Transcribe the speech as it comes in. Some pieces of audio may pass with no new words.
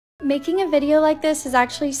Making a video like this is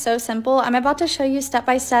actually so simple. I'm about to show you step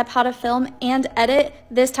by step how to film and edit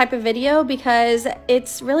this type of video because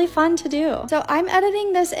it's really fun to do. So I'm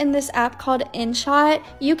editing this in this app called InShot.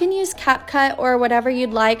 You can use CapCut or whatever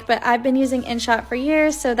you'd like, but I've been using InShot for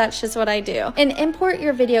years, so that's just what I do. And import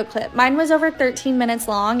your video clip. Mine was over 13 minutes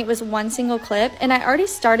long. It was one single clip, and I already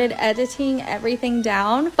started editing everything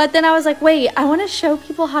down, but then I was like, wait, I want to show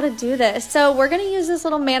people how to do this. So we're going to use this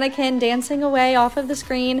little mannequin dancing away off of the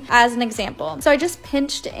screen as an example. So I just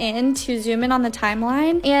pinched in to zoom in on the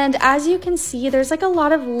timeline, and as you can see, there's like a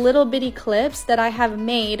lot of little bitty clips that I have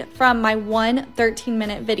made from my one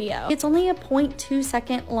 13-minute video. It's only a 0.2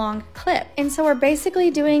 second long clip, and so we're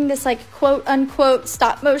basically doing this like quote unquote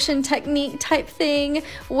stop motion technique type thing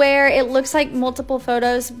where it looks like multiple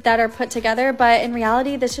photos that are put together, but in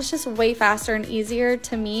reality this is just way faster and easier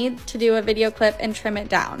to me to do a video clip and trim it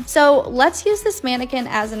down. So let's use this mannequin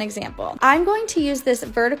as an example. I'm going to use this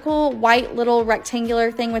vertical white little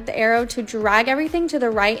rectangular thing with the arrow to drag everything to the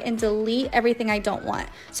right and delete everything I don't want.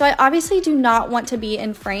 So I obviously do not want to be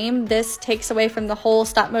in frame. This takes away from the whole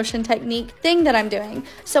stop motion technique thing that I'm doing.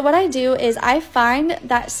 So what I do is I find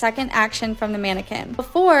that second action from the mannequin.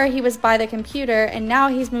 Before he was by the computer and now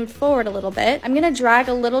he's moved forward a little bit. I'm gonna drag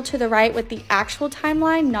a little to the right with the actual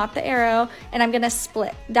timeline, not the arrow, and I'm gonna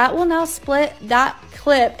split. That will now split that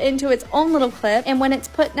clip into its own little clip, and when it's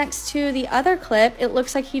put next to the other clip, it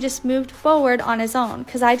looks like he just moved forward on his own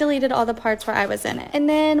because I deleted all the parts where I was in it. And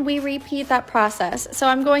then we repeat that process. So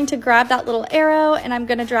I'm going to grab that little arrow and I'm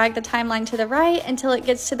going to drag the timeline to the right until it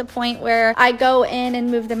gets to the point where I go in and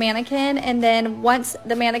move the mannequin, and then once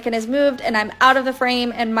the mannequin is moved and I'm out of the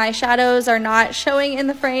frame and my shadows are not showing in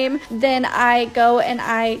the frame, then I go and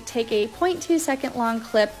I take a 0.2 second long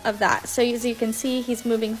clip of that. So as you can see, he's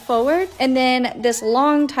moving forward, and then this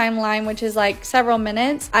long timeline, which is like several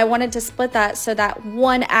minutes, I wanted to split that so that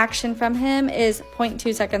one action from him is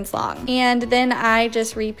 0.2 seconds long. And then I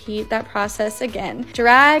just repeat that process again.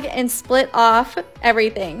 Drag and split off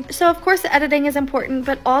everything. So of course the editing is important,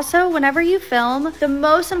 but also whenever you film, the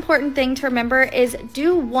most important thing to remember is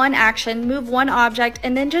do one action, move one object,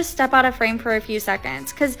 and then just step out of frame for a few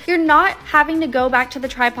seconds, because you're not having to go back to the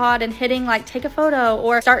tripod and hitting like take a photo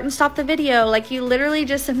or start and stop the video. Like you literally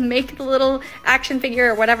just make the little action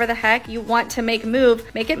figure or whatever the heck you want to make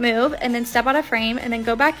move, make it move, and then step out of frame and then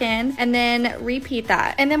go back in and then repeat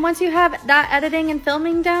that. And then once you have that editing and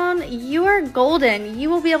filming down, you are golden. You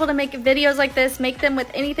will be able to make videos like this, make them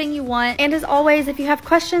with anything you want. And as always, if you have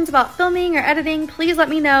questions about filming or editing, please let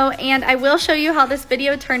me know, and I will show you how this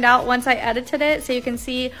video turned out once I edited it so you can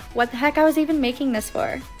see what the heck I was even making this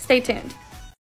for. Stay tuned.